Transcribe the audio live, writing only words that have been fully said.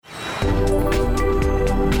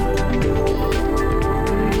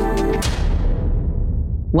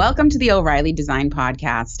Welcome to the O'Reilly Design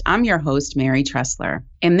Podcast. I'm your host, Mary Tressler.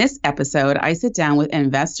 In this episode, I sit down with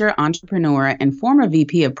investor, entrepreneur, and former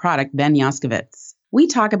VP of product, Ben Yoskovitz. We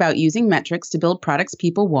talk about using metrics to build products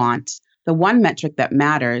people want, the one metric that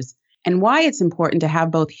matters, and why it's important to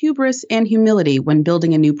have both hubris and humility when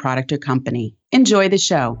building a new product or company. Enjoy the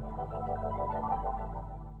show.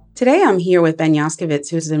 Today, I'm here with Ben Yoskovitz,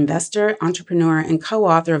 who's an investor, entrepreneur, and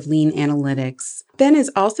co-author of Lean Analytics. Ben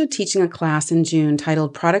is also teaching a class in June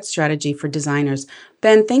titled Product Strategy for Designers.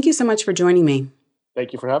 Ben, thank you so much for joining me.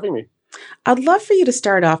 Thank you for having me. I'd love for you to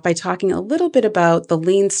start off by talking a little bit about the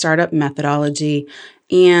Lean Startup methodology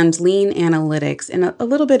and Lean Analytics, and a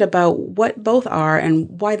little bit about what both are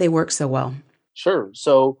and why they work so well. Sure.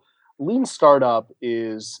 So Lean Startup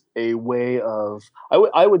is a way of,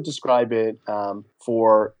 I would describe it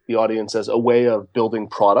for the audience as a way of building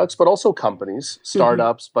products, but also companies,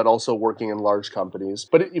 startups, but also working in large companies.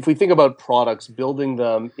 But if we think about products, building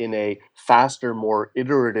them in a faster, more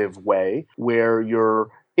iterative way where you're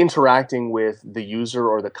interacting with the user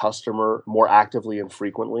or the customer more actively and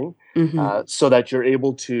frequently, so that you're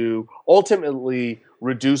able to ultimately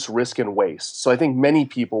reduce risk and waste. So I think many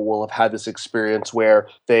people will have had this experience where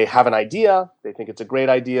they have an idea, they think it's a great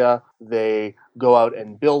idea, they go out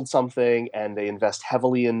and build something and they invest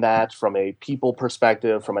heavily in that from a people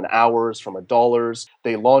perspective, from an hours, from a dollars.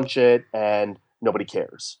 They launch it and nobody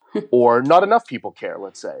cares, or not enough people care,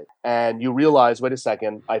 let's say. And you realize, wait a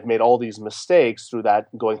second, I've made all these mistakes through that,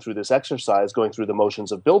 going through this exercise, going through the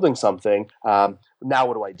motions of building something. Now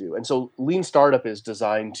what do I do? And so Lean Startup is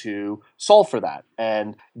designed to solve for that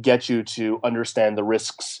and get you to understand the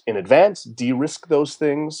risks in advance, de-risk those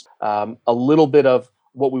things, a little bit of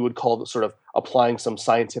what we would call the sort of applying some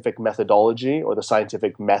scientific methodology or the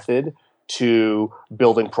scientific method to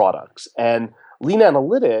building products. And Lean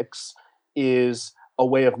Analytics is a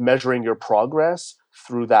way of measuring your progress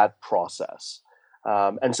through that process.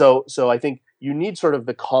 And so I think you need sort of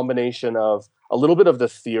the combination of a little bit of the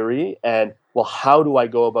theory and, well, how do I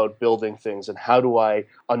go about building things and how do I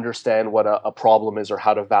understand what a problem is or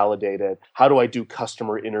how to validate it? How do I do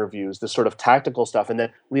customer interviews, this sort of tactical stuff? And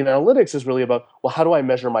then Lean Analytics is really about, well, how do I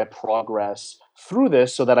measure my progress through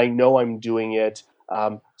this so that I know I'm doing it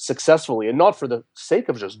successfully and not for the sake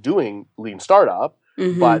of just doing Lean Startup,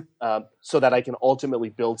 but so that I can ultimately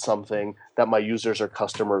build something that my users or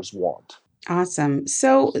customers want. Awesome.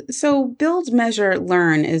 So build, measure,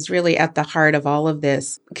 learn is really at the heart of all of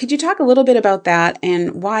this. Could you talk a little bit about that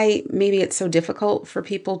and why maybe it's so difficult for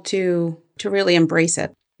people to really embrace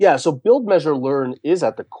it? Yeah, so build, measure, learn is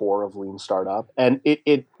at the core of Lean Startup. And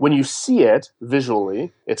it when you see it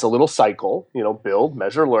visually, it's a little cycle, build,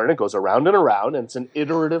 measure, learn. It goes around and around, and it's an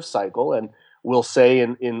iterative cycle. And we'll say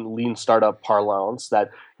in Lean Startup parlance that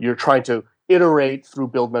you're trying to iterate through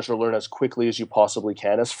build, measure, learn as quickly as you possibly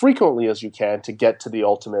can, as frequently as you can to get to the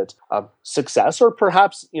ultimate success or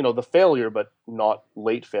perhaps, the failure, but not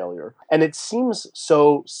late failure. And it seems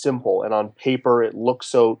so simple. And on paper, it looks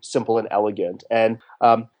so simple and elegant. And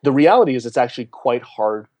the reality is it's actually quite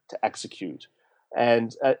hard to execute.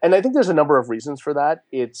 And I think there's a number of reasons for that.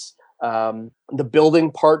 It's the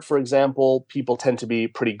building part, for example, people tend to be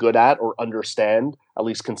pretty good at or understand, at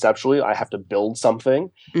least conceptually. I have to build something.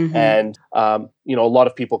 And, a lot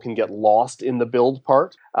of people can get lost in the build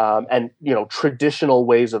part. And traditional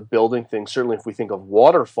ways of building things, certainly if we think of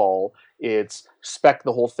waterfall, it's spec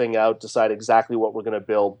the whole thing out, decide exactly what we're going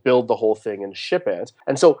to build the whole thing and ship it.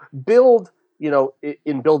 And so build,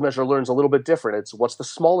 in build, measure, learn is a little bit different. It's what's the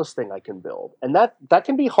smallest thing I can build. And that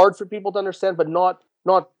can be hard for people to understand, but not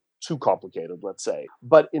too complicated, let's say.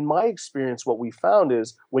 But in my experience, what we found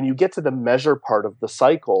is when you get to the measure part of the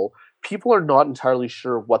cycle, people are not entirely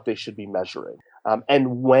sure what they should be measuring.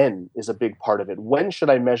 And when is a big part of it. When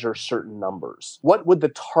should I measure certain numbers? What would the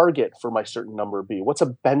target for my certain number be? What's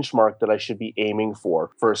a benchmark that I should be aiming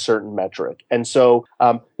for a certain metric? And so,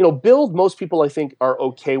 build, most people I think are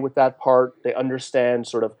okay with that part. They understand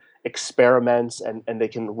sort of experiments and they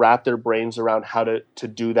can wrap their brains around how to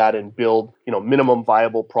do that and build, minimum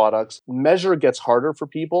viable products. Measure gets harder for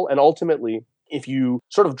people. And ultimately, if you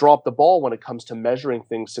sort of drop the ball when it comes to measuring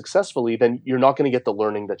things successfully, then you're not going to get the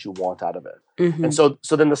learning that you want out of it. And so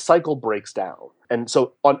then the cycle breaks down. And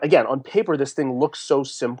so on paper, this thing looks so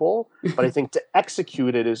simple, but I think to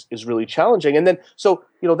execute it is really challenging. And then, so,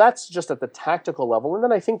 that's just at the tactical level. And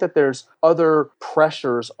then I think that there's other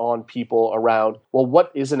pressures on people around, well,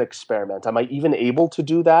 what is an experiment? Am I even able to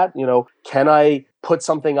do that? Can I put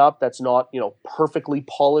something up that's not, perfectly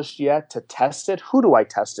polished yet to test it? Who do I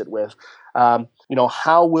test it with?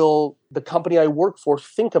 How will the company I work for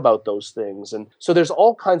think about those things? And so there's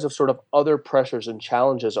all kinds of sort of other pressures and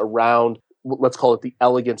challenges around let's call it the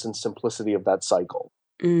elegance and simplicity of that cycle.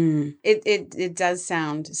 It does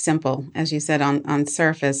sound simple, as you said, on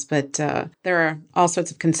surface, but there are all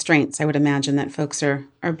sorts of constraints, I would imagine, that folks are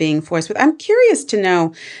being forced with. I'm curious to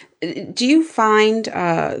know, do you find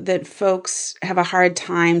that folks have a hard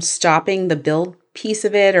time stopping the build piece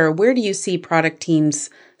of it, or where do you see product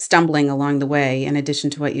teams stumbling along the way, in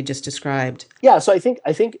addition to what you just described? Yeah, so I think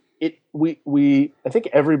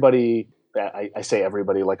everybody. I say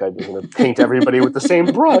everybody like I'm going to paint everybody with the same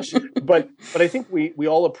brush, but I think we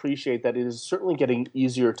all appreciate that it is certainly getting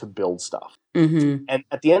easier to build stuff. Mm-hmm. And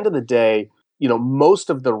at the end of the day, most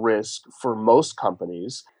of the risk for most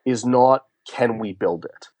companies is not, can we build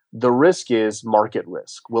it? The risk is market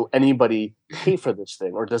risk. Will anybody pay for this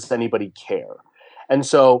thing, or does anybody care? And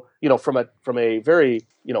so, from a very,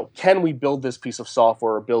 can we build this piece of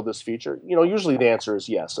software or build this feature? Usually the answer is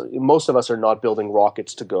yes. Most of us are not building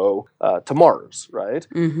rockets to go to Mars, right?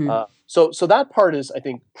 Mm-hmm. So that part is, I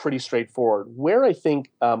think, pretty straightforward. Where I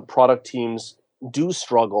think product teams do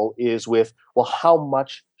struggle is with, well, how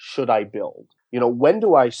much should I build? When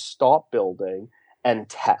do I stop building and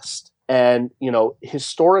test? And,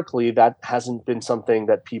 historically, that hasn't been something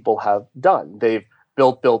that people have done. They've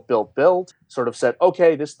built, sort of said,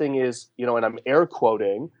 okay, this thing is, and I'm air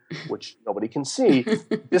quoting, which nobody can see,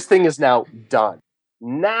 this thing is now done.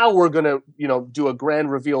 Now we're going to, do a grand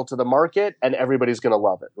reveal to the market, and everybody's going to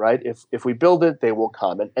love it, right? If we build it, they will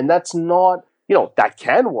come. And that's not, that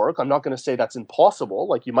can work. I'm not going to say that's impossible.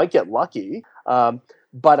 Like, you might get lucky.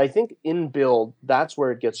 But I think in build, that's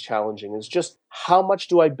where it gets challenging, is just how much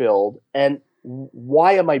do I build, and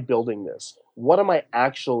why am I building this? What am I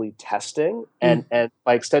actually testing? And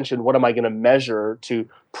by extension, what am I going to measure to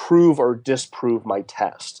prove or disprove my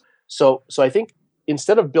test? So I think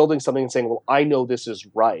instead of building something and saying, well, I know this is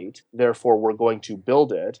right, therefore we're going to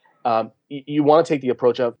build it, you want to take the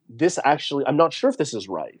approach of, this actually, I'm not sure if this is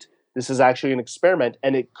right. This is actually an experiment,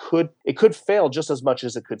 and it could fail just as much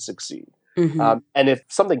as it could succeed. Mm-hmm. And if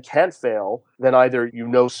something can't fail, then either you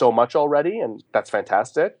know so much already, and that's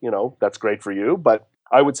fantastic, that's great for you. But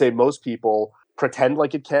I would say most people pretend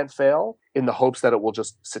like it can't fail in the hopes that it will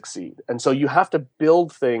just succeed. And so you have to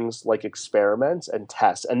build things like experiments and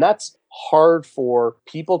tests. And that's hard for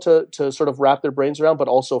people to sort of wrap their brains around, but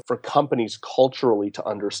also for companies culturally to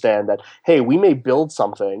understand that, hey, we may build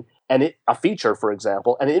something, and a feature, for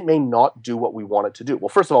example, and it may not do what we want it to do. Well,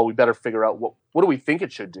 first of all, we better figure out what do we think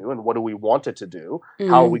it should do, and what do we want it to do? Mm-hmm.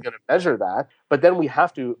 How are we going to measure that? But then we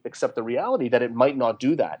have to accept the reality that it might not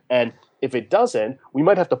do that. And if it doesn't, we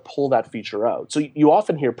might have to pull that feature out. So you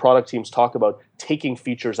often hear product teams talk about taking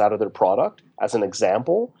features out of their product as an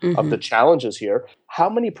example of the challenges here. How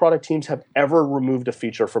many product teams have ever removed a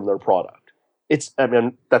feature from their product?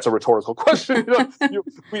 That's a rhetorical question.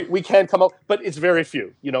 We can't come up, but it's very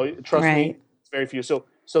few. Trust me, it's very few. So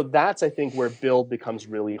that's, I think, where build becomes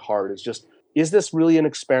really hard. Is this really an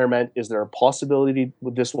experiment? Is there a possibility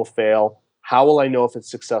this will fail? How will I know if it's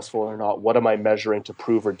successful or not? What am I measuring to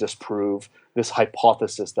prove or disprove this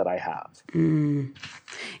hypothesis that I have?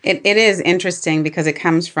 It is interesting because it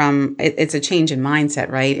comes from, it's a change in mindset,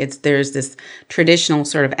 right? There's this traditional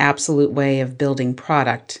sort of absolute way of building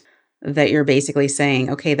product that you're basically saying,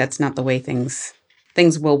 okay, that's not the way things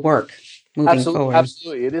will work moving forward.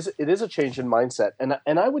 Absolutely. It is a change in mindset.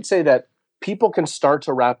 And I would say that people can start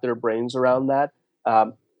to wrap their brains around that.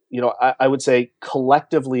 I would say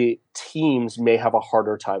collectively teams may have a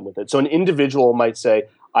harder time with it. So an individual might say,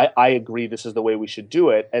 I agree this is the way we should do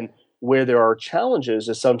it. And where there are challenges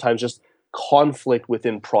is sometimes just conflict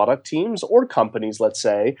within product teams or companies, let's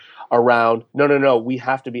say, around, no, we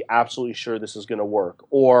have to be absolutely sure this is going to work.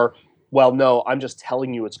 Or, well, no, I'm just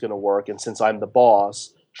telling you it's going to work. And since I'm the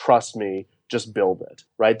boss, trust me, just build it,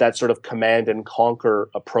 right? That sort of command and conquer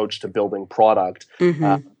approach to building product.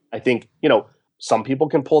 I think, some people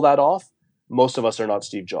can pull that off. Most of us are not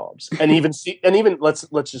Steve Jobs. And even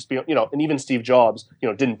let's just be, and even Steve Jobs,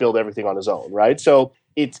 didn't build everything on his own, right? So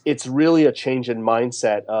it's really a change in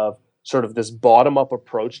mindset of sort of this bottom-up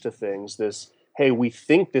approach to things, this, hey, we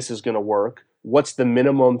think this is going to work. What's the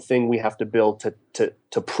minimum thing we have to build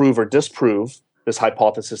to prove or disprove this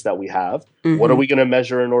hypothesis that we have? What are we going to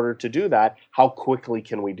measure in order to do that? How quickly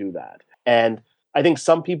can we do that? And I think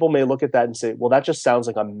some people may look at that and say, well, that just sounds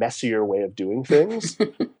like a messier way of doing things.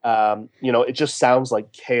 It just sounds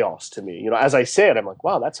like chaos to me. As I say it, I'm like,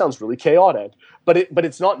 wow, that sounds really chaotic. But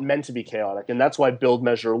it's not meant to be chaotic. And that's why Build,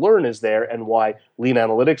 Measure, Learn is there, and why Lean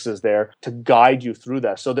Analytics is there to guide you through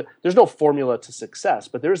that. So that there's no formula to success,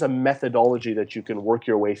 but there's a methodology that you can work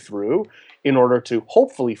your way through in order to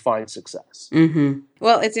hopefully find success.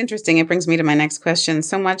 Well, it's interesting. It brings me to my next question.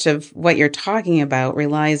 So much of what you're talking about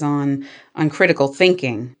relies on critical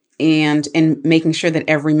thinking and in making sure that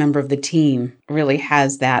every member of the team really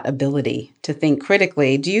has that ability to think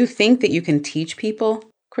critically. Do you think that you can teach people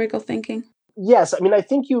critical thinking? Yes, I mean, I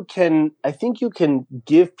think you can. I think you can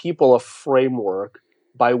give people a framework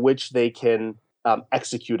by which they can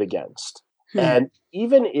execute against. Hmm. And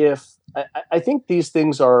even if I think these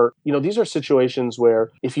things are, these are situations where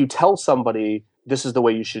if you tell somebody this is the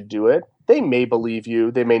way you should do it, they may believe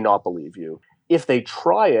you, they may not believe you. If they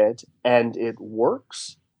try it and it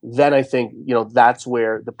works, then I think, that's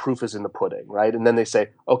where the proof is in the pudding, right? And then they say,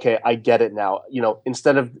 okay, I get it now.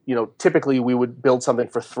 Instead of, typically we would build something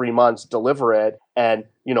for 3 months, deliver it, and,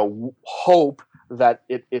 hope that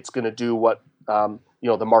it's going to do what,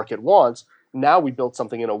 the market wants. Now we built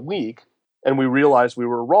something in a week and we realized we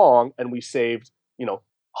were wrong and we saved,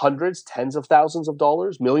 hundreds, tens of thousands of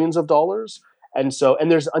dollars, millions of dollars. And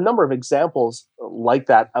there's a number of examples like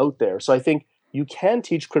that out there. So I think you can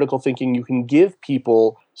teach critical thinking. You can give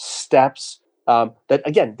people steps that,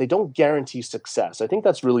 again, they don't guarantee success. I think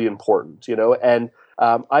that's really important, and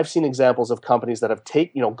I've seen examples of companies that have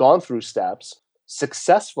gone through steps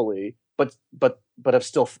successfully, but have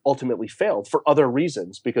still ultimately failed for other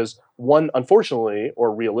reasons, because unfortunately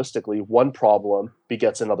or realistically, one problem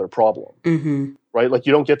begets another problem, right? Like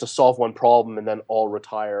you don't get to solve one problem and then all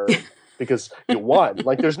retire because you won.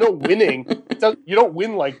 Like there's no winning. You don't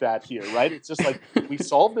win like that here, right? It's just like we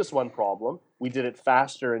solved this one problem. We did it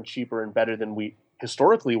faster and cheaper and better than we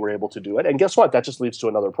historically were able to do it. And guess what? That just leads to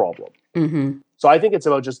another problem. So I think it's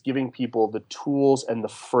about just giving people the tools and the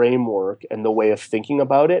framework and the way of thinking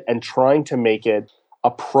about it and trying to make it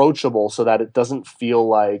approachable so that it doesn't feel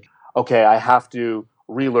like, okay, I have to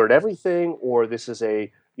relearn everything, or this is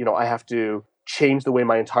I have to change the way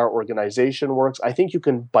my entire organization works. I think you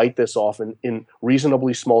can bite this off in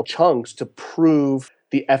reasonably small chunks to prove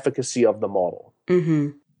the efficacy of the model.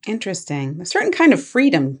 Interesting. A certain kind of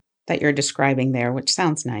freedom that you're describing there, which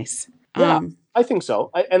sounds nice. Yeah, I think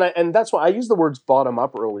so. And that's why I used the words bottom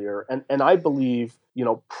up earlier. And I believe,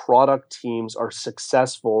 product teams are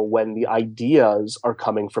successful when the ideas are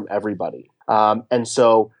coming from everybody. And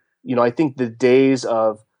so, I think the days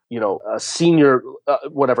of, a senior,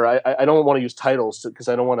 whatever, I don't want to use titles because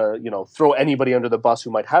I don't want to, throw anybody under the bus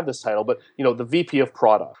who might have this title, but, the VP of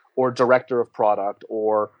product or director of product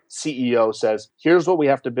or CEO says, here's what we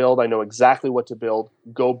have to build. I know exactly what to build.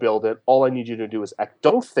 Go build it. All I need you to do is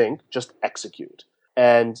don't think, just execute.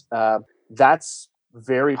 And that's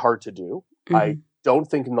very hard to do. I don't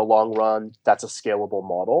think in the long run that's a scalable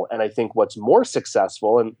model. And I think what's more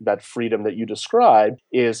successful, and that freedom that you described,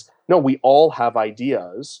 is no, we all have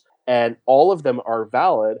ideas and all of them are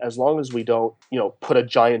valid as long as we don't, put a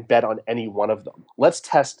giant bet on any one of them. Let's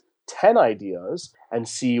test 10 ideas and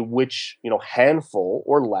see which, handful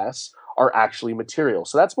or less are actually material.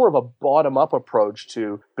 So that's more of a bottom-up approach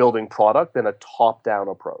to building product than a top-down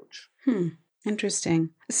approach.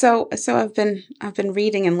 Interesting. So I've been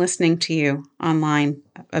reading and listening to you online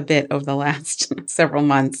a bit over the last several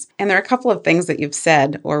months, and there are a couple of things that you've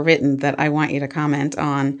said or written that I want you to comment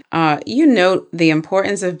on. You note the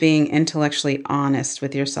importance of being intellectually honest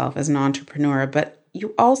with yourself as an entrepreneur, but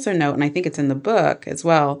you also note, and I think it's in the book as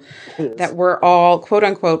well, that we're all, quote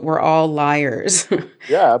unquote, we're all liars.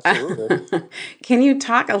 Yeah, absolutely. Can you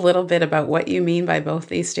talk a little bit about what you mean by both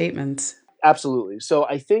these statements? Absolutely. So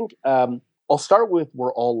I think I'll start with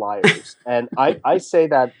we're all liars. And I say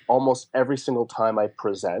that almost every single time I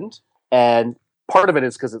present. And part of it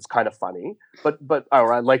is because it's kind of funny,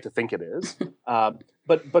 or I'd like to think it is.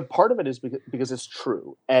 But part of it is because it's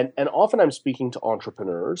true. And often I'm speaking to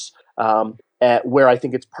entrepreneurs where I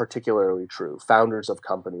think it's particularly true, founders of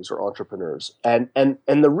companies or entrepreneurs. And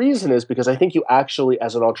the reason is because I think you actually,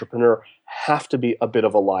 as an entrepreneur, have to be a bit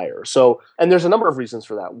of a liar. So, and there's a number of reasons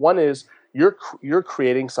for that. One is you're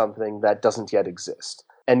creating something that doesn't yet exist.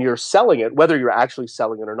 And you're selling it, whether you're actually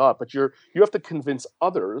selling it or not, but you have to convince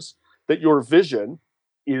others that your vision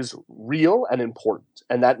is real and important.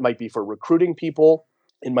 And that might be for recruiting people,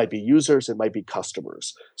 it might be users, it might be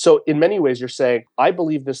customers. So in many ways, you're saying, I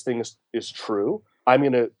believe this thing is true. I'm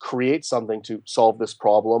going to create something to solve this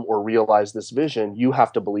problem or realize this vision. You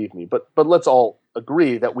have to believe me. But let's all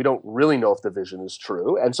agree that we don't really know if the vision is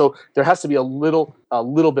true. And so there has to be a little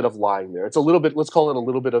bit of lying there. It's a little bit, let's call it a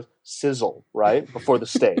little bit of sizzle, right, before the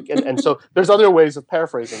steak. And so there's other ways of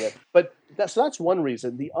paraphrasing it. But that's one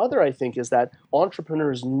reason. The other, I think, is that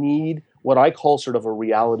entrepreneurs need what I call sort of a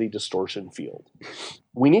reality distortion field.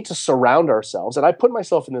 We need to surround ourselves, and I put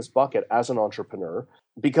myself in this bucket as an entrepreneur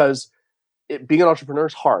because being an entrepreneur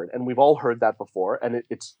is hard, and we've all heard that before, and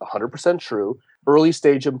it's 100% true. Early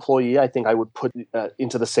stage employee, I think I would put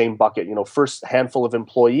into the same bucket. First handful of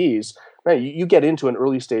employees, right? You get into an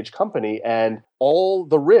early stage company, and all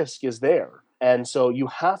the risk is there, and so you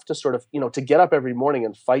have to sort of, to get up every morning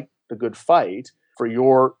and fight the good fight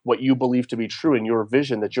for what you believe to be true in your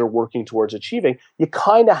vision that you're working towards achieving. You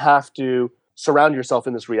kind of have to surround yourself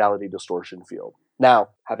in this reality distortion field. Now,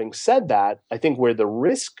 having said that, I think where the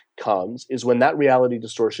risk comes is when that reality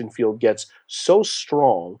distortion field gets so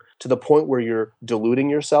strong to the point where you're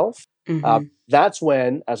deluding yourself. Mm-hmm. That's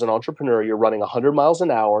when, as an entrepreneur, you're running 100 miles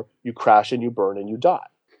an hour, you crash and you burn and you die.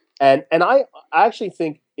 And I actually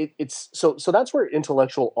think it's so that's where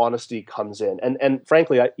intellectual honesty comes in. And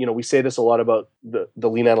frankly, we say this a lot about the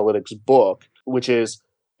Lean Analytics book, which is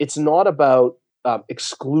it's not about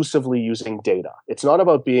exclusively using data. It's not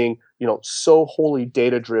about being, so wholly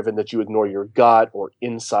data driven that you ignore your gut or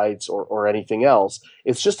insights or anything else.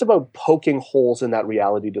 It's just about poking holes in that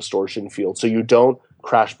reality distortion field so you don't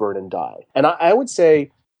crash, burn, and die. And I would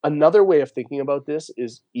say another way of thinking about this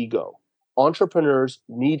is ego. Entrepreneurs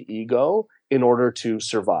need ego in order to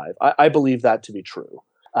survive. I believe that to be true.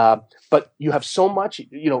 But you have so much,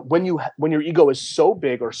 when your ego is so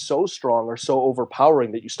big or so strong or so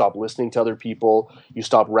overpowering that you stop listening to other people, you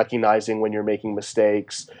stop recognizing when you're making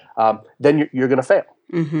mistakes, then you're going to fail.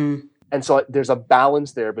 Mm-hmm. And so there's a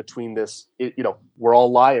balance there between this, we're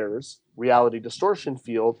all liars, reality distortion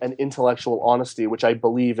field, and intellectual honesty, which I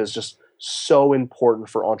believe is just so important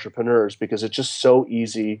for entrepreneurs because it's just so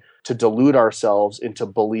easy to delude ourselves into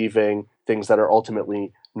believing things that are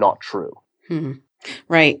ultimately not true. Hmm.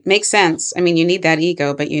 Right. Makes sense. I mean, you need that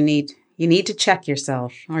ego, but you need to check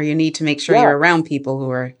yourself, or you need to make sure you're around people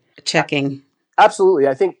who are checking. Absolutely.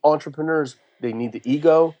 I think entrepreneurs, they need the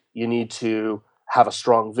ego. You need to have a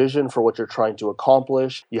strong vision for what you're trying to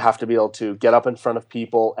accomplish. You have to be able to get up in front of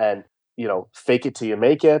people and, fake it till you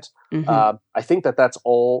make it. Mm-hmm. I think that's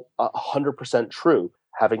all 100% true.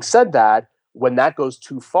 Having said that, when that goes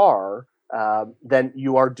too far, then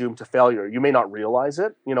you are doomed to failure. You may not realize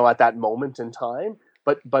it, at that moment in time,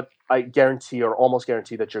 but I guarantee or almost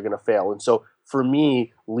guarantee that you're going to fail. And so for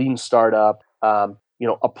me, lean startup,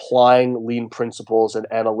 applying lean principles and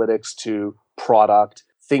analytics to product,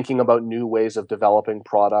 thinking about new ways of developing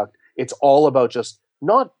product, it's all about just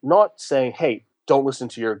not saying, hey, don't listen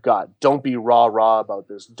to your gut. Don't be rah about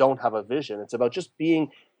this. Don't have a vision. It's about just being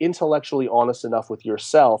intellectually honest enough with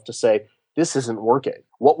yourself to say, this isn't working.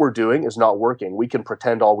 What we're doing is not working. We can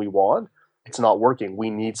pretend all we want. It's not working. We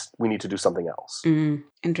need to do something else.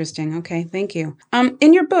 Interesting. Okay. Thank you.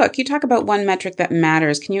 In your book, you talk about one metric that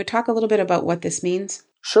matters. Can you talk a little bit about what this means?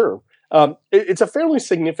 Sure. It's a fairly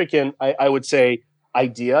significant, I would say,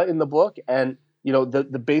 idea in the book. And,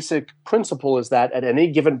 the basic principle is that at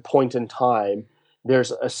any given point in time,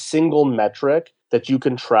 there's a single metric that you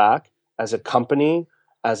can track as a company,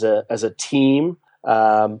 as a team,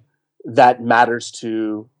 that matters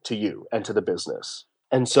to you and to the business.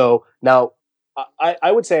 And so now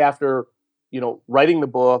I would say after, writing the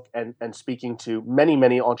book and speaking to many,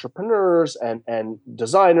 many entrepreneurs and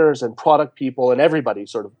designers and product people and everybody,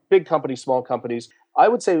 sort of big companies, small companies, I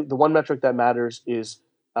would say the one metric that matters is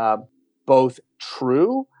both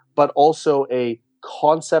true, but also a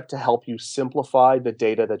concept to help you simplify the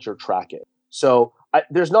data that you're tracking. So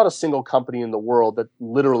there's not a single company in the world that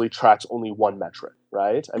literally tracks only one metric,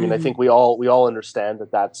 right? I mean, I think we all understand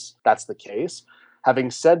that that's the case.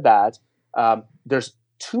 Having said that, there's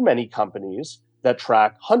too many companies that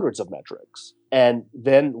track hundreds of metrics. And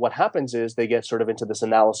then what happens is they get sort of into this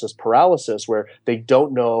analysis paralysis where they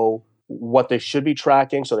don't know what they should be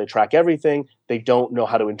tracking, so they track everything. They don't know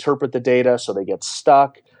how to interpret the data, so they get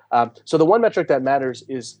stuck. So the one metric that matters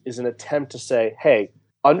is an attempt to say, hey,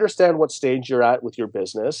 understand what stage you're at with your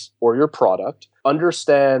business or your product,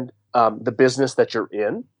 understand the business that you're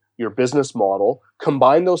in, your business model,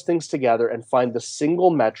 combine those things together and find the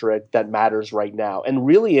single metric that matters right now. And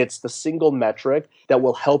really, it's the single metric that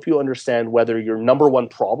will help you understand whether your number one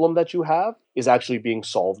problem that you have is actually being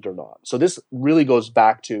solved or not. So this really goes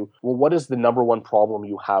back to, well, what is the number one problem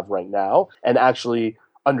you have right now? And actually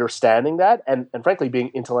understanding that and frankly,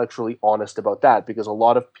 being intellectually honest about that, because a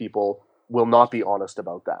lot of people will not be honest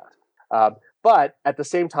about that. But at the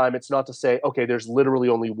same time, it's not to say, okay, there's literally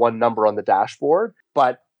only one number on the dashboard,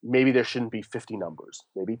 but maybe there shouldn't be 50 numbers,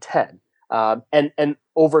 maybe 10. And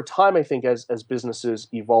over time, I think as businesses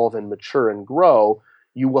evolve and mature and grow,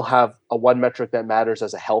 you will have a one metric that matters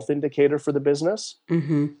as a health indicator for the business.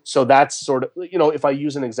 Mm-hmm. So that's sort of, if I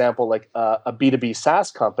use an example like a B2B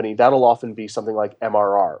SaaS company, that'll often be something like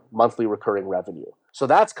MRR, monthly recurring revenue. So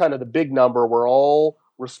that's kind of the big number we're all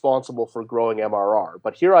responsible for growing MRR,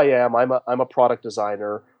 but here I am. I'm a product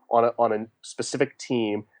designer on a specific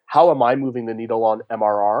team. How am I moving the needle on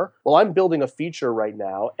MRR? Well, I'm building a feature right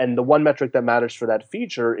now, and the one metric that matters for that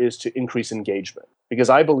feature is to increase engagement, because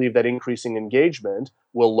I believe that increasing engagement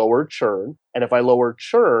will lower churn, and if I lower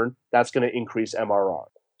churn, that's going to increase MRR.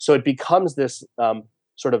 So it becomes this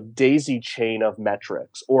sort of daisy chain of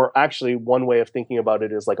metrics, or actually one way of thinking about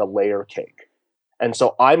it is like a layer cake. And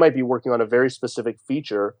so I might be working on a very specific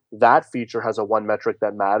feature. That feature has a one metric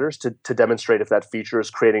that matters to demonstrate if that feature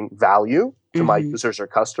is creating value to my users or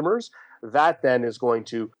customers. That then is going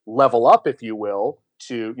to level up, if you will,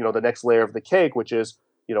 to the next layer of the cake, which is,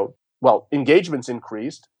 well, engagement's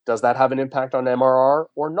increased. Does that have an impact on MRR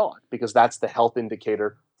or not? Because that's the health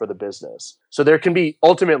indicator for the business. So there can be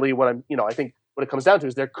ultimately I think what it comes down to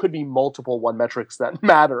is there could be multiple one metrics that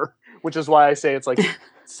matter, which is why I say it's like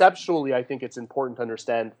conceptually, I think it's important to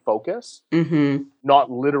understand focus, not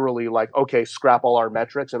literally like, okay, scrap all our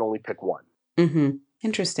metrics and only pick one.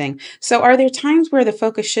 Interesting. So are there times where the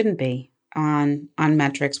focus shouldn't be on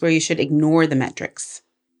metrics, where you should ignore the metrics?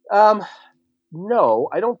 No,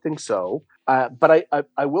 I don't think so. But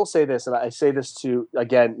I will say this, and I say this to,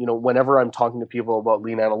 again, whenever I'm talking to people about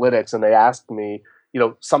lean analytics and they ask me,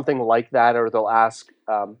 something like that, or they'll ask,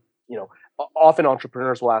 often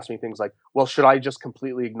entrepreneurs will ask me things like, well, should I just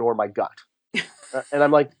completely ignore my gut? And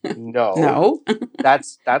I'm like, no,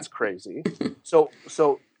 that's crazy. So,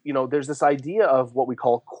 there's this idea of what we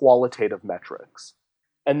call qualitative metrics.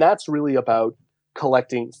 And that's really about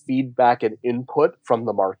collecting feedback and input from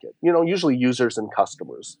the market, usually users and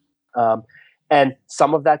customers. And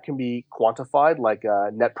some of that can be quantified, like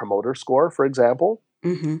a net promoter score, for example.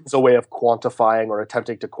 It's a way of quantifying or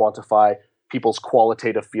attempting to quantify people's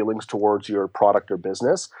qualitative feelings towards your product or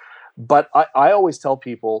business. But I always tell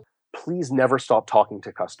people, please never stop talking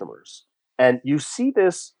to customers. And you see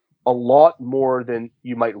this a lot more than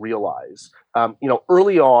you might realize.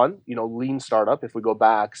 Early on, lean startup, if we go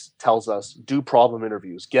back, tells us do problem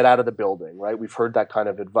interviews, get out of the building, right? We've heard that kind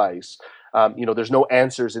of advice. There's no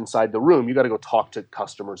answers inside the room. You got to go talk to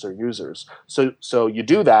customers or users. So you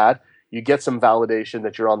do that, you get some validation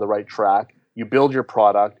that you're on the right track, you build your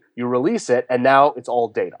product, you release it, and now it's all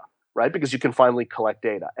data, right? Because you can finally collect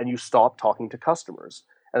data, and you stop talking to customers.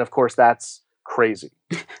 And of course, that's crazy.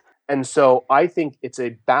 And so I think it's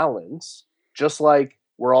a balance, just like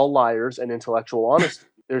we're all liars and intellectual honesty.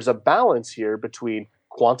 There's a balance here between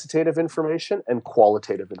quantitative information and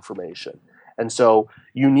qualitative information. And so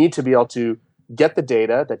you need to be able to get the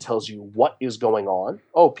data that tells you what is going on.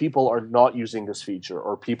 Oh, people are not using this feature,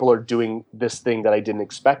 or people are doing this thing that I didn't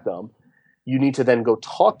expect them. You need to then go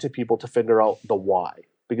talk to people to figure out the why,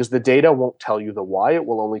 because the data won't tell you the why. It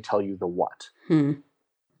will only tell you the what.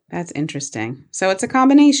 That's interesting. So it's a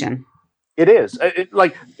combination. It is.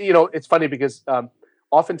 It's funny because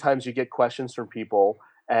oftentimes you get questions from people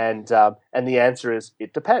and the answer is,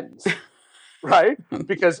 it depends, right?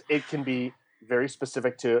 Because it can be very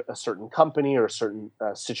specific to a certain company or a certain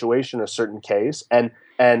situation, a certain case.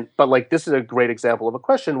 But this is a great example of a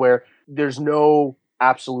question where there's no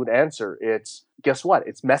absolute answer. It's, guess what?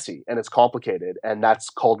 It's messy and it's complicated, and that's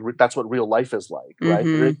what real life is like,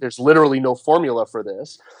 right? There's literally no formula for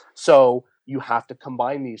this. So you have to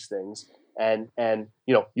combine these things, and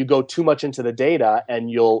you go too much into the data and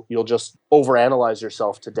you'll just overanalyze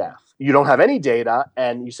yourself to death. You don't have any data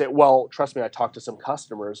and you say, well, trust me, I talked to some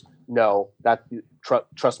customers. No,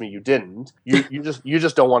 trust me, you didn't. You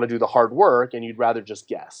just don't want to do the hard work, and you'd rather just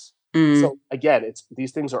guess. So again,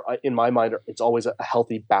 these things are, in my mind, it's always a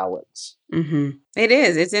healthy balance. It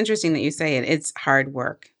is. It's interesting that you say it. It's hard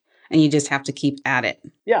work, and you just have to keep at it.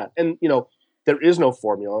 Yeah, and there is no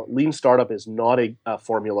formula. Lean startup is not a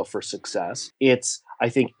formula for success. It's, I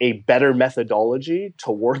think, a better methodology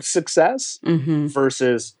towards success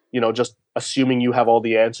versus just assuming you have all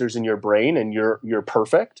the answers in your brain and you're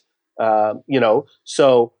perfect.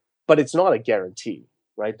 So, but it's not a guarantee.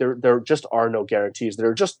 Right? There just are no guarantees. There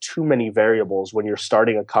are just too many variables when you're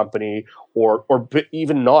starting a company or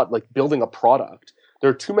even not, like building a product.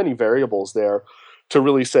 There are too many variables there to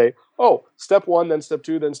really say, oh, step 1, then step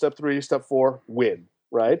 2, then step 3, step 4, win,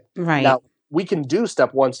 right? Right. Now, we can do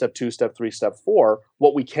step 1, step 2, step 3, step 4.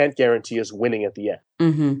 What we can't guarantee is winning at the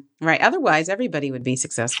end. Right. Otherwise, everybody would be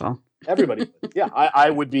successful. Everybody would. Yeah,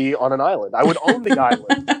 I would be on an island. I would own the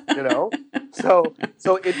island,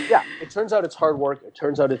 So it turns out it's hard work. It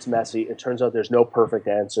turns out it's messy. It turns out there's no perfect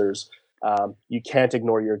answers. You can't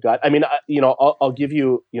ignore your gut. I mean, I'll give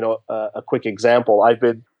you, a quick example. I've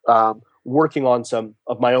been working on some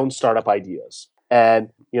of my own startup ideas, and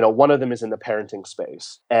one of them is in the parenting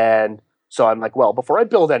space. And so I'm like, well, before I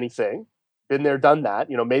build anything, been there, done that,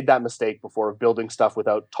 made that mistake before of building stuff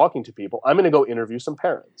without talking to people. I'm going to go interview some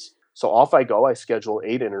parents. So off I go. I schedule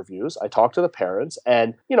 8 interviews. I talk to the parents,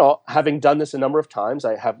 and, having done this a number of times,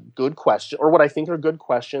 I have good questions, or what I think are good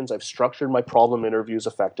questions. I've structured my problem interviews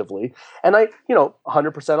effectively. And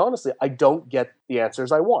 100% honestly, I don't get the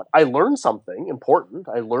answers I want. I learn something important.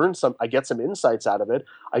 I get some insights out of it.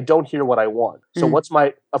 I don't hear what I want. So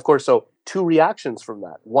so 2 reactions from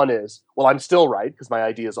that. One is, well, I'm still right because my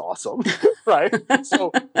idea is awesome, right?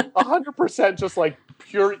 So 100% just like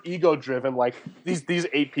pure ego driven, like these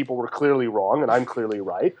 8 people were clearly wrong and I'm clearly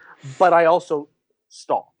right. But I also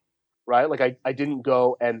stop, right? Like I didn't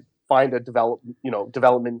go and find a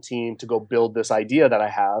development team to go build this idea that I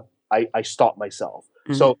have. I stopped myself.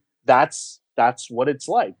 Mm-hmm. So that's what it's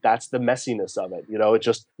like. That's the messiness of it. It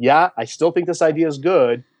just, I still think this idea is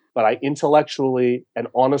good, but I intellectually and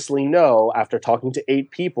honestly know after talking to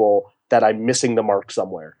 8 people that I'm missing the mark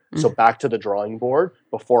somewhere. Mm-hmm. So back to the drawing board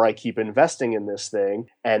before I keep investing in this thing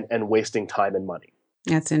and wasting time and money.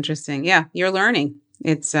 That's interesting. Yeah, you're learning.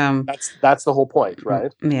 It's that's the whole point,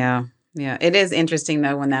 right? Yeah. Yeah. It is interesting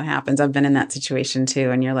though when that happens. I've been in that situation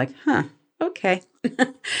too, and you're like, okay.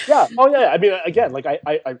 Yeah. Oh yeah. I mean, again, like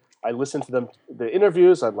I listen to the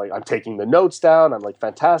interviews. I'm taking the notes down. I'm like,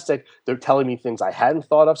 fantastic. They're telling me things I hadn't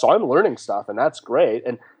thought of. So I'm learning stuff, and that's great.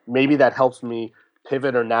 And maybe that helps me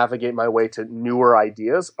pivot or navigate my way to newer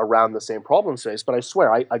ideas around the same problem space. But I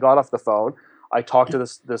swear, I got off the phone. I talked to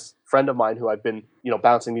this friend of mine who I've been,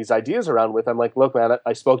 bouncing these ideas around with. I'm like, look, man,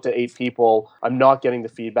 I spoke to 8 people. I'm not getting the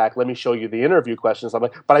feedback. Let me show you the interview questions. I'm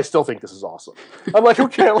like, but I still think this is awesome. I'm like,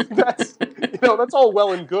 okay, like that's all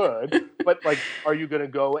well and good, but like, are you going to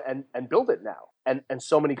go and build it now? And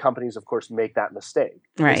so many companies, of course, make that mistake.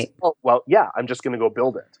 Right. Say, oh, well, yeah, I'm just going to go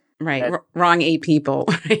build it. Right. And, wrong 8 people.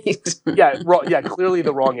 Right. Yeah. Clearly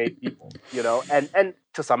the wrong 8 people, and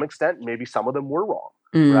to some extent, maybe some of them were wrong.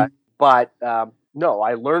 Right. But no,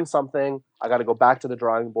 I learned something. I got to go back to the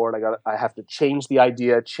drawing board. I have to change the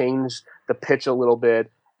idea, change the pitch a little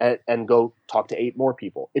bit, and go talk to 8 more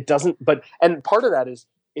people. It doesn't, and part of that is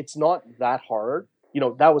it's not that hard.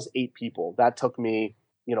 That was 8 people. That took me,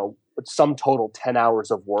 some total 10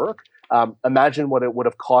 hours of work. Imagine what it would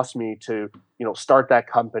have cost me to, start that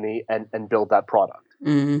company and build that product.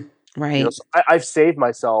 Right. So I've saved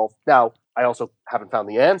myself. Now, I also haven't found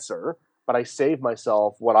the answer, but I saved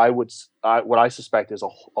myself what I suspect is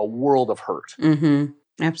a world of hurt. Mm-hmm.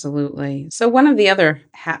 Absolutely. So one of the other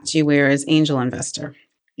hats you wear is angel investor.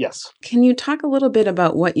 Yes. Can you talk a little bit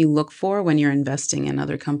about what you look for when you're investing in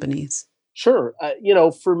other companies? Sure.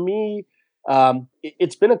 For me,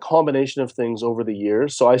 it's been a combination of things over the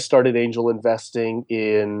years. So I started angel investing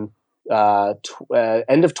in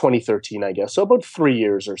end of 2013, I guess. So about 3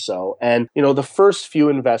 years or so. And, the first few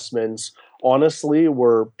investments, honestly,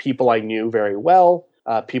 were people I knew very well,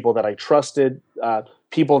 people that I trusted,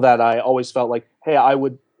 people that I always felt like, hey, I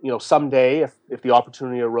would, someday if the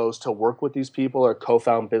opportunity arose to work with these people or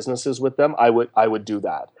co-found businesses with them, I would do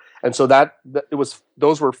that. And so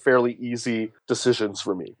those were fairly easy decisions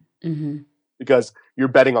for me. Mm-hmm. Because you're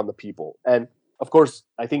betting on the people. And of course,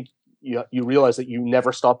 I think you realize that you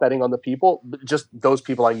never stop betting on the people, but just those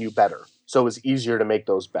people I knew better. So it was easier to make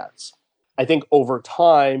those bets. I think over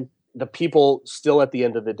time, the people still at the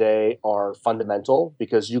end of the day are fundamental,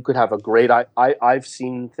 because you could have a great, I've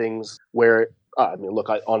seen things where,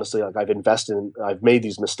 honestly, I've invested in, I've made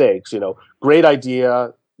these mistakes, great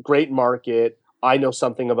idea, great market. I know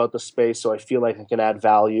something about the space, so I feel like I can add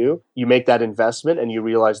value. You make that investment and you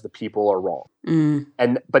realize the people are wrong.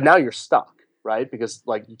 But now you're stuck, right? Because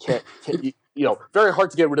like you can't very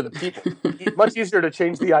hard to get rid of the people. Much easier to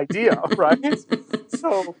change the idea, right?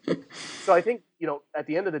 So I think, at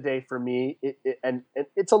the end of the day for me, and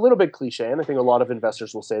it's a little bit cliche, and I think a lot of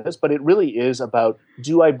investors will say this, but it really is about,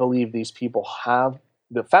 do I believe these people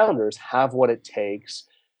the founders have what it takes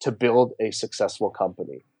to build a successful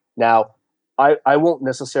company? Now, I won't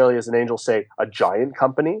necessarily, as an angel, say a giant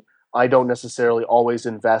company. I don't necessarily always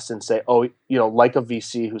invest and say, like a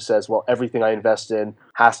VC who says, well, everything I invest in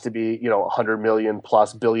has to be, $100 million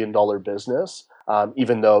plus $1 billion business,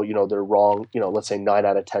 even though, they're wrong, let's say 9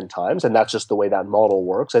 out of 10 times. And that's just the way that model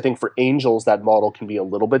works. I think for angels, that model can be a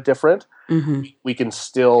little bit different. Mm-hmm. We can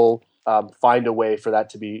still find a way for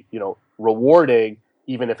that to be, rewarding,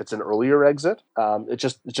 even if it's an earlier exit.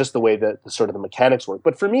 It's just the way that the sort of the mechanics work.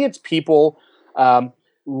 But for me, it's people.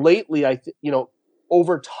 Lately,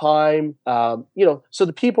 over time, so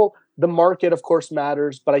the people, the market, of course,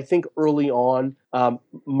 matters, but I think early on,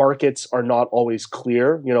 markets are not always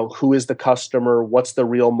clear. Who is the customer? What's the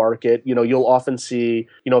real market? You'll often see,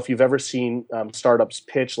 if you've ever seen startups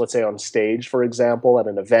pitch, let's say on stage, for example, at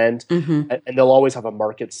an event, and they'll always have a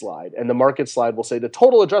market slide. And the market slide will say the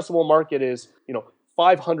total addressable market is,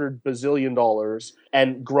 $500 bazillion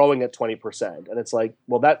and growing at 20%. And it's like,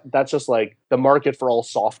 well, that's just like the market for all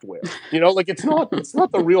software. It's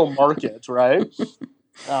not the real market, right?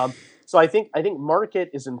 So I think market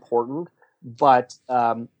is important, but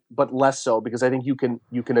less so, because I think you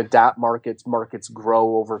can adapt markets. Markets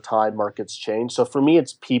grow over time. Markets change. So for me,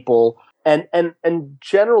 it's people, and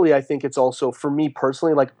generally, I think it's also, for me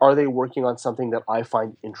personally, like, are they working on something that I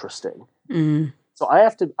find interesting? So I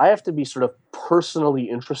have to be sort of personally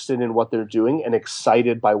interested in what they're doing and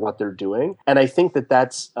excited by what they're doing. And I think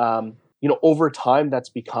that's over time that's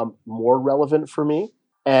become more relevant for me.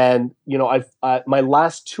 And, my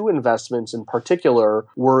last two investments in particular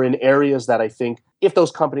were in areas that I think if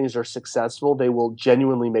those companies are successful, they will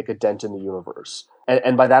genuinely make a dent in the universe.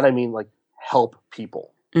 And by that, I mean, like, help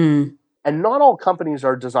people. And not all companies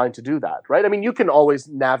are designed to do that, right? I mean, you can always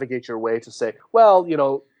navigate your way to say, well,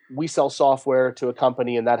 we sell software to a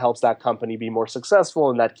company and that helps that company be more successful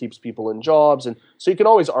and that keeps people in jobs. And so you can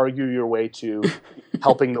always argue your way to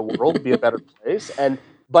helping the world be a better place.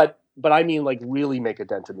 But I mean, like, really make a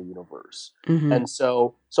dent in the universe. And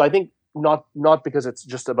so I think not because it's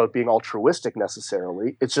just about being altruistic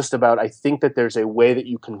necessarily. It's just about, I think that there's a way that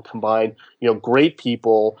you can combine, great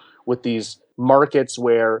people with these markets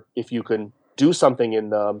where if you can do something in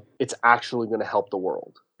them, it's actually going to help the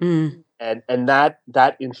world. And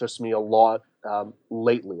that interests me a lot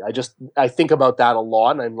lately. I think about that a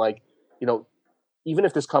lot, and I'm like, even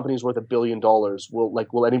if this company is worth $1 billion,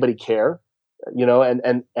 will anybody care?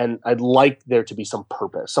 And I'd like there to be some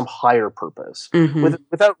purpose, some higher purpose,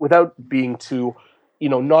 without being too,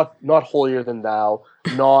 not holier than thou,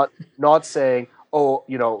 not saying, oh,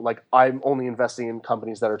 like, I'm only investing in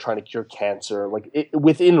companies that are trying to cure cancer, like,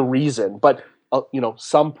 within reason, but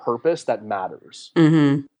some purpose that matters.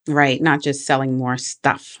 Right. Not just selling more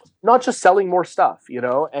stuff. Not just selling more stuff,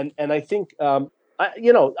 and I think,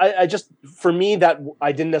 I just, for me, that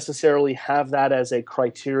I didn't necessarily have that as a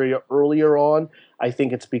criteria earlier on. I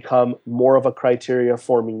think it's become more of a criteria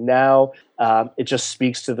for me now. It just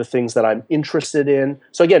speaks to the things that I'm interested in.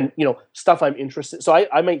 So again, stuff I'm interested. So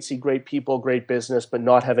I might see great people, great business, but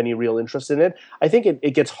not have any real interest in it. I think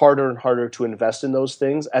it gets harder and harder to invest in those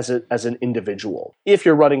things as an individual. If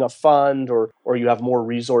you're running a fund or you have more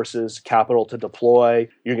resources, capital to deploy,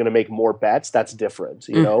 you're going to make more bets. That's different,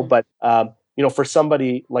 But for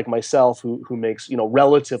somebody like myself who makes,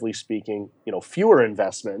 relatively speaking, fewer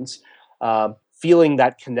investments, feeling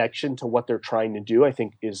that connection to what they're trying to do, I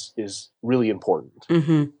think is really important.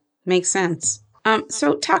 Makes sense.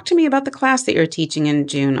 So talk to me about the class that you're teaching in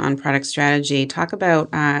June on product strategy. Talk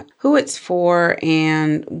about who it's for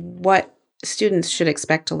and what students should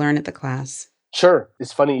expect to learn at the class. Sure.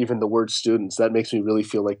 It's funny, even the word students, that makes me really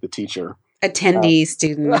feel like the teacher. Attendee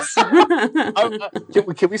students.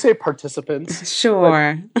 Can we say participants?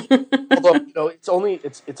 Sure. Although it's a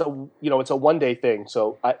 1-day thing,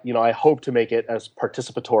 so I hope to make it as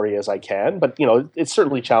participatory as I can. But it's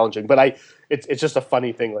certainly challenging. But it's just a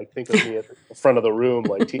funny thing. Like, think of me at the front of the room.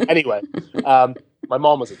 Like, anyway, my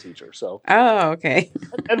mom was a teacher, so. Oh, okay.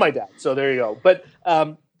 And my dad. So there you go. But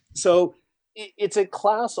so it's a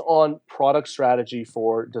class on product strategy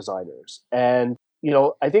for designers, and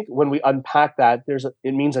I think when we unpack that,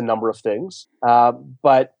 it means a number of things.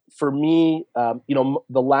 But for me,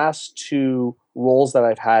 the last two roles that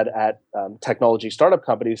I've had at technology startup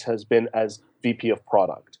companies has been as VP of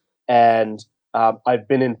product. And I've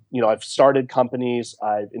been in, I've started companies,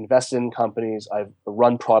 I've invested in companies, I've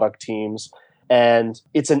run product teams. And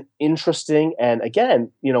it's an interesting and,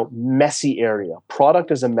 again, messy area.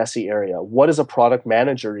 Product is a messy area. What is a product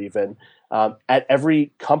manager even? At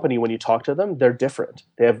every company, when you talk to them, they're different.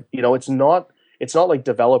 They have, it's not like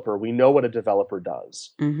developer. We know what a developer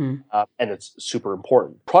does, and it's super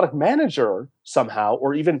important. Product manager somehow,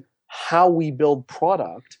 or even how we build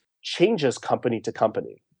product, changes company to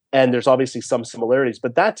company. And there's obviously some similarities,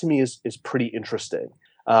 but that to me is pretty interesting.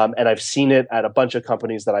 And I've seen it at a bunch of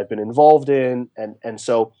companies that I've been involved in. And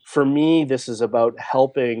so for me, this is about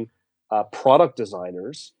helping product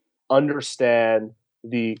designers understand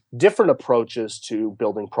the different approaches to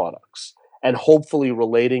building products and hopefully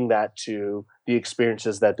relating that to the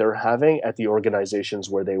experiences that they're having at the organizations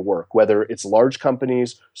where they work, whether it's large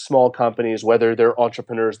companies, small companies, whether they're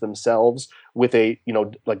entrepreneurs themselves with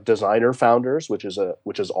like designer founders, which is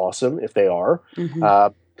awesome if they are.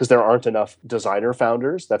 because there aren't enough designer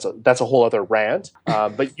founders. That's a whole other rant.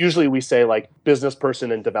 But usually we say like business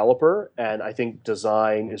person and developer. And I think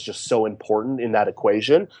design is just so important in that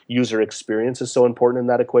equation. User experience is so important in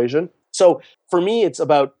that equation. So for me, it's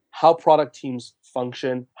about how product teams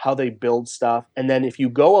function, how they build stuff. And then if you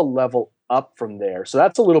go a level up from there, so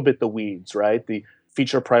that's a little bit the weeds, right? The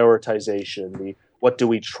feature prioritization, the what do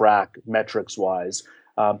we track metrics wise?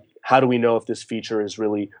 How do we know if this feature is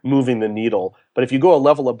really moving the needle? But if you go a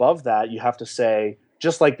level above that, you have to say,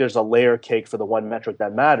 just like there's a layer cake for the one metric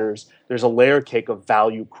that matters, there's a layer cake of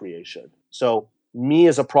value creation. So me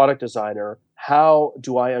as a product designer, how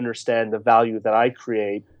do I understand the value that I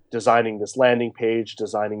create designing this landing page,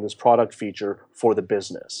 designing this product feature for the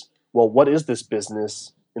business? Well, what is this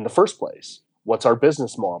business in the first place? What's our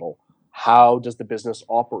business model? How does the business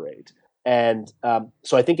operate? And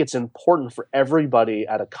so I think it's important for everybody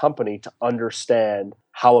at a company to understand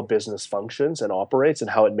how a business functions and operates and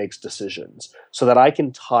how it makes decisions so that I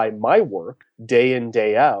can tie my work day in,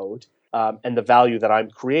 day out, and the value that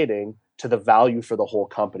I'm creating to the value for the whole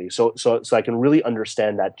company. So I can really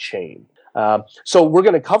understand that chain. So we're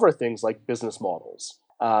going to cover things like business models.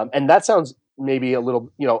 And that sounds maybe a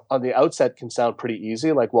little, on the outset can sound pretty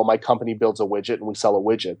easy. Like, well, my company builds a widget and we sell a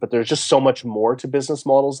widget, but there's just so much more to business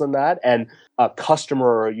models than that. And a customer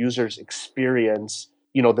or a user's experience,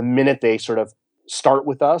 the minute they sort of start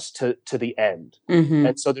with us to the end. Mm-hmm.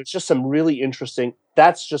 And so there's just some really interesting,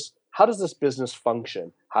 that's just, how does this business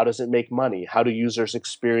function? How does it make money? How do users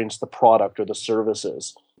experience the product or the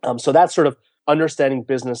services? So that's sort of understanding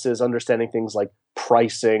businesses, understanding things like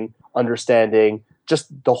pricing, understanding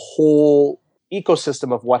just the whole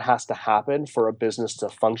ecosystem of what has to happen for a business to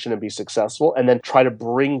function and be successful, and then try to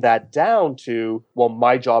bring that down to, well,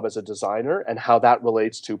 my job as a designer and how that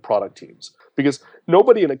relates to product teams. Because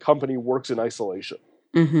nobody in a company works in isolation.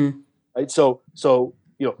 Mm-hmm. Right? So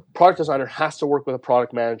product designer has to work with a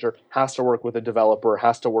product manager, has to work with a developer,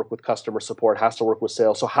 has to work with customer support, has to work with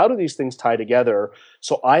sales. So how do these things tie together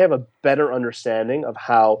so I have a better understanding of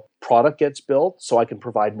how product gets built so I can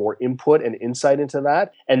provide more input and insight into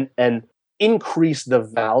that and increase the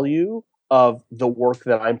value of the work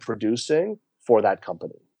that I'm producing for that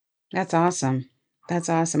company. That's awesome. That's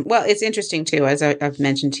awesome. Well, it's interesting too, as I've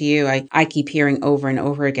mentioned to you, I keep hearing over and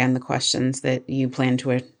over again the questions that you plan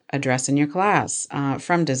to address in your class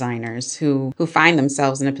from designers who find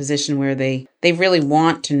themselves in a position where they really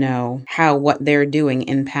want to know how what they're doing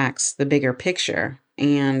impacts the bigger picture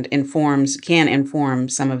and can inform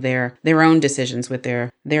some of their own decisions with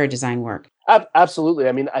their design work. Absolutely.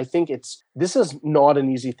 I mean, I think this is not an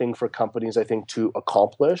easy thing for companies, I think, to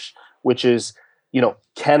accomplish, which is,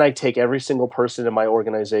 can I take every single person in my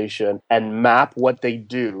organization and map what they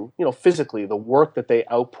do, physically, the work that they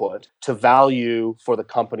output to value for the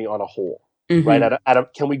company on a whole, mm-hmm. right?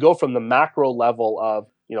 Can we go from the macro level of,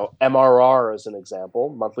 MRR as an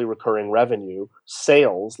example, monthly recurring revenue,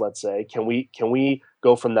 sales, let's say, can we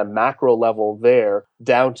go from the macro level there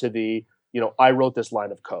down to the, I wrote this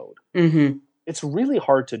line of code. Mm-hmm. It's really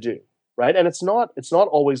hard to do, right? And it's not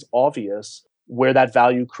always obvious where that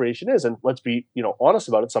value creation is. And let's be, honest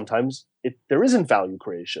about it. Sometimes there isn't value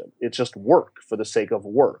creation. It's just work for the sake of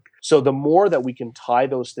work. So the more that we can tie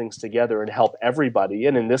those things together and help everybody,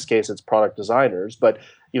 and in this case, it's product designers, but,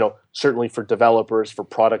 certainly for developers, for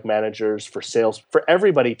product managers, for sales, for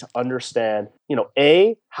everybody to understand,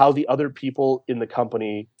 how the other people in the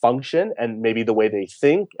company function and maybe the way they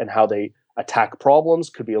think and how they attack problems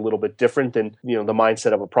could be a little bit different than the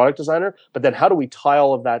mindset of a product designer. But then how do we tie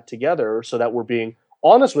all of that together so that we're being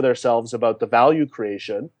honest with ourselves about the value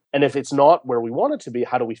creation? And if it's not where we want it to be,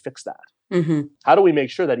 how do we fix that? Mm-hmm. How do we make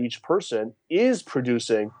sure that each person is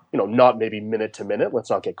producing, not maybe minute to minute, let's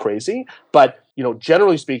not get crazy, but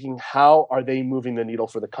generally speaking, how are they moving the needle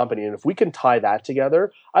for the company? And if we can tie that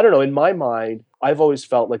together, I don't know, in my mind, I've always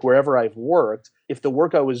felt like wherever I've worked, if the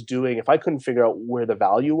work I was doing, if I couldn't figure out where the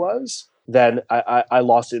value was, then I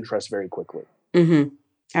lost interest very quickly. Mm-hmm.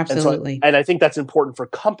 Absolutely. And I think that's important for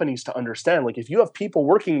companies to understand. Like if you have people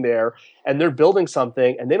working there and they're building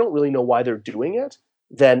something and they don't really know why they're doing it,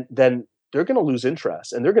 then they're going to lose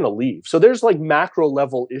interest and they're going to leave. So there's like macro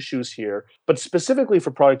level issues here, but specifically for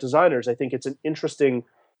product designers, I think it's an interesting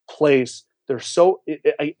place. They're so,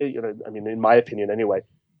 in my opinion anyway,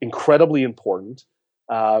 incredibly important.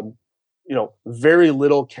 Very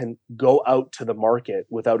little can go out to the market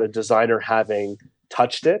without a designer having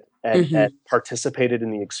touched it and, mm-hmm. and participated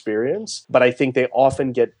in the experience. But I think they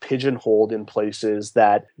often get pigeonholed in places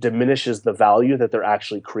that diminishes the value that they're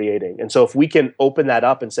actually creating. And so if we can open that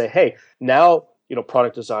up and say, hey, now,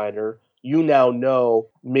 product designer, you now know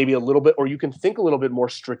maybe a little bit, or you can think a little bit more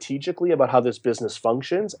strategically about how this business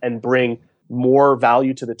functions and bring more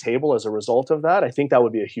value to the table as a result of that. I think that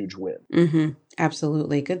would be a huge win. Mm-hmm.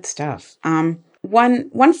 Absolutely. Good stuff.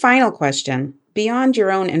 One final question. Beyond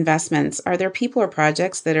your own investments, are there people or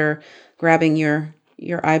projects that are grabbing your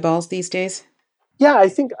eyeballs these days? Yeah,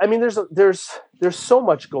 I mean, there's so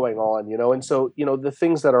much going on, and so, the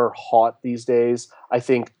things that are hot these days, I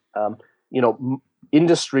think,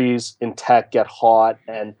 industries in tech get hot,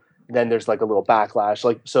 and then there's like a little backlash.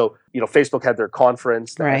 Like, so, Facebook had their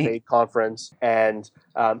conference, the Right. F8 conference, and,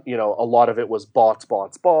 a lot of it was bots.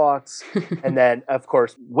 And then, of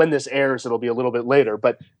course, when this airs, it'll be a little bit later.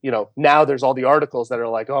 But, now there's all the articles that are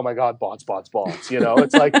like, oh my God, bots.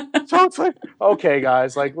 It's like, so it's like, okay,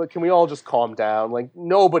 guys, like, can we all just calm down? Like,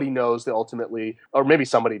 nobody knows the ultimately, or maybe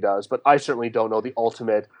somebody does, but I certainly don't know the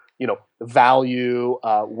ultimate value,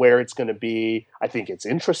 where it's going to be. I think it's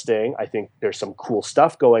interesting. I think there's some cool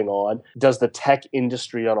stuff going on. Does the tech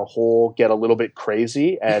industry on a whole get a little bit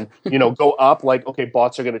crazy and, go up like, okay,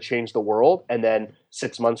 bots are going to change the world. And then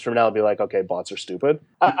 6 months from now, it'll be like, okay, bots are stupid.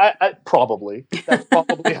 I probably. That's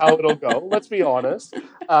probably how it'll go. Let's be honest.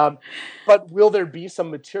 But will there be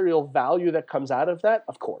some material value that comes out of that?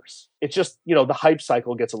 Of course. It's just, the hype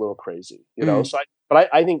cycle gets a little crazy, So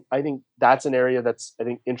I think that's an area that's, I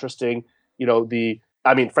think, interesting.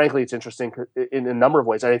 Frankly, it's interesting in a number of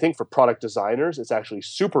ways. And I think for product designers, it's actually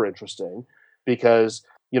super interesting because,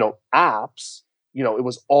 apps, it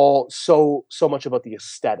was all so much about the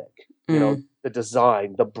aesthetic, the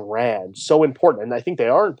design, the brand, so important. And I think they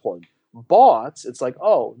are important. Bots, it's like,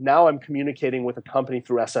 oh, now I'm communicating with a company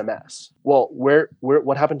through SMS. Well,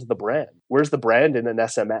 what happened to the brand? Where's the brand in an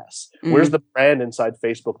SMS? Where's the brand inside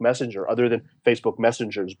Facebook Messenger other than Facebook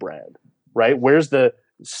Messenger's brand, right? Where's the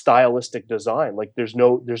stylistic design? Like there's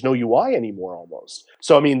no UI anymore almost.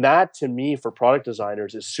 So, I mean, that to me for product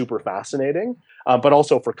designers is super fascinating, but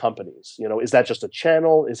also for companies, is that just a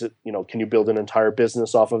channel? Is it, can you build an entire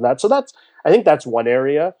business off of that? So I think that's one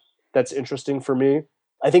area that's interesting for me.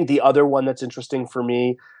 I think the other one that's interesting for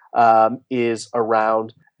me is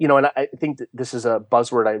around, and I think that this is a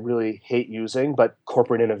buzzword I really hate using, but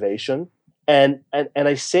corporate innovation. And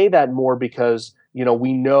I say that more because,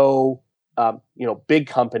 we know, big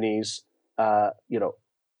companies,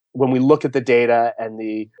 when we look at the data and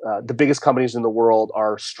the biggest companies in the world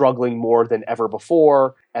are struggling more than ever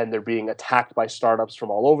before, and they're being attacked by startups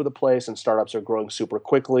from all over the place, and startups are growing super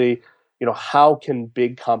quickly. How can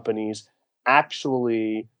big companies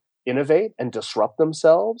actually innovate and disrupt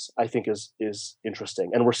themselves, I think is interesting.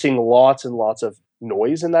 And we're seeing lots and lots of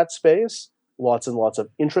noise in that space, lots and lots of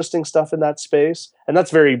interesting stuff in that space. And that's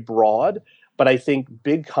very broad, but I think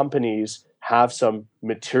big companies have some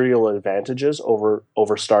material advantages over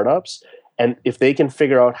startups. And if they can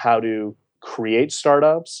figure out how to create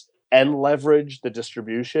startups and leverage the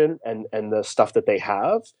distribution and the stuff that they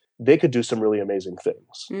have, they could do some really amazing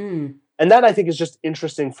things. And that I think is just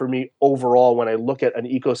interesting for me overall when I look at an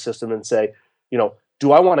ecosystem and say,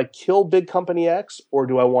 do I want to kill big company X, or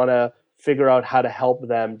do I want to figure out how to help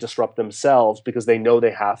them disrupt themselves because they know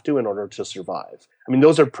they have to in order to survive? I mean,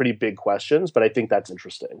 those are pretty big questions, but I think that's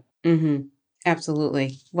interesting. Mm-hmm.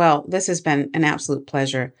 Absolutely. Well, this has been an absolute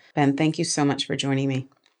pleasure. Ben, thank you so much for joining me.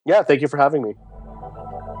 Yeah, thank you for having me.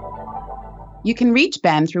 You can reach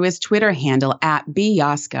Ben through his Twitter handle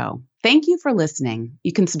 @BYosko. Thank you for listening.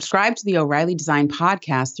 You can subscribe to the O'Reilly Design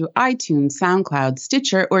Podcast through iTunes, SoundCloud,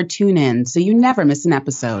 Stitcher, or TuneIn so you never miss an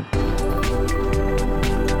episode.